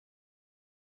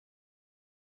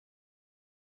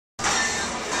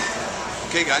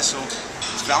Okay guys, so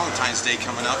it's Valentine's Day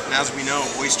coming up, and as we know,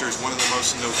 oyster is one of the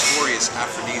most notorious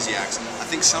aphrodisiacs. I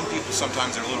think some people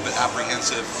sometimes are a little bit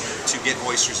apprehensive to get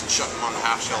oysters and shuck them on the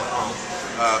half shell at home,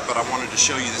 but I wanted to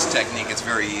show you this technique. It's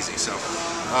very easy. So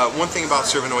one thing about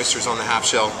serving oysters on the half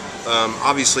shell,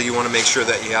 obviously you want to make sure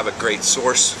that you have a great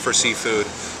source for seafood.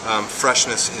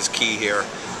 Freshness is key here.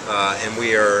 And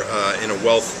we are in a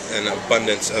wealth and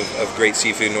abundance of great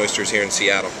seafood and oysters here in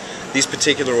Seattle. These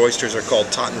particular oysters are called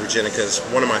Tauten Virginicas,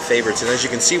 one of my favorites. And as you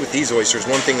can see with these oysters,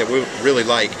 one thing that we really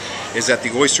like is that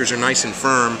the oysters are nice and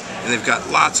firm, and they've got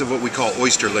lots of what we call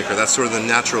oyster liquor. That's sort of the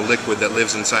natural liquid that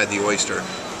lives inside the oyster.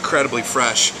 Incredibly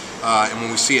fresh, and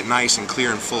when we see it nice and clear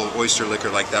and full of oyster liquor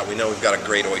like that, we know we've got a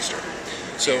great oyster.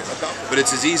 But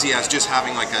it's as easy as just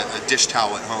having like a dish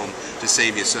towel at home to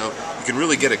save you. So you can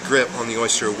really get a grip on the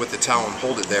oyster with the towel and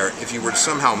hold it there. If you were to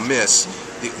somehow miss,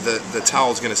 the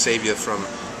towel is going to save you from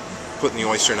putting the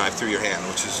oyster knife through your hand,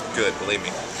 which is good, believe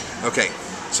me. Okay,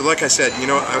 so like I said, you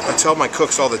know, I tell my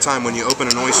cooks all the time, when you open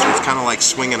an oyster, it's kind of like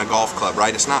swinging a golf club,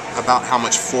 right? It's not about how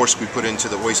much force we put into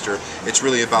the oyster, it's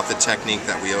really about the technique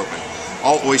that we open.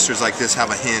 All oysters like this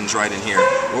have a hinge right in here.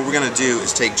 What we're going to do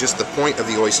is take just the point of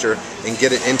the oyster and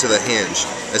get it into the hinge.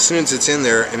 As soon as it's in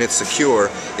there and it's secure,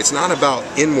 it's not about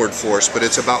inward force, but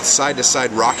it's about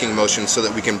side-to-side rocking motion so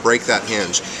that we can break that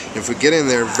hinge. And if we get in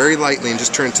there very lightly and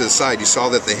just turn to the side, you saw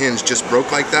that the hinge just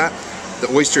broke like that.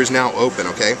 The oyster is now open,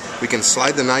 okay? We can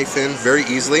slide the knife in very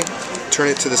easily, turn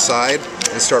it to the side,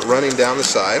 and start running down the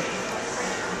side.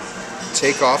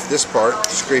 Take off this part,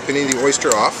 scrape any of the oyster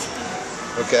off,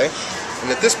 okay? And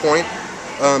at this point,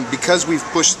 because we've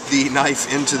pushed the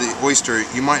knife into the oyster,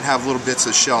 you might have little bits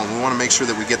of shell, and we want to make sure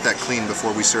that we get that clean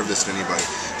before we serve this to anybody.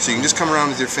 So you can just come around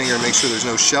with your finger and make sure there's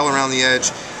no shell around the edge.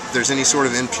 If there's any sort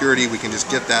of impurity, we can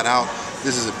just get that out.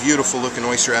 This is a beautiful looking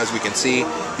oyster, as we can see.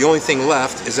 The only thing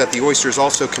left is that the oyster is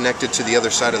also connected to the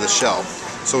other side of the shell.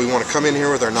 So we want to come in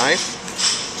here with our knife,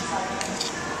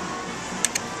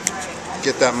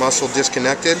 get that muscle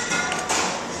disconnected.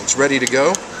 It's ready to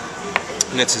go.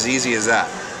 And it's as easy as that.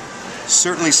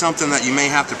 Certainly something that you may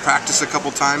have to practice a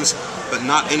couple times, but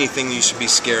not anything you should be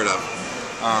scared of.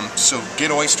 So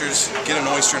get oysters, get an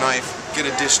oyster knife, get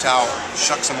a dish towel,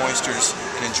 shuck some oysters,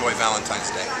 and enjoy Valentine's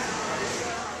Day.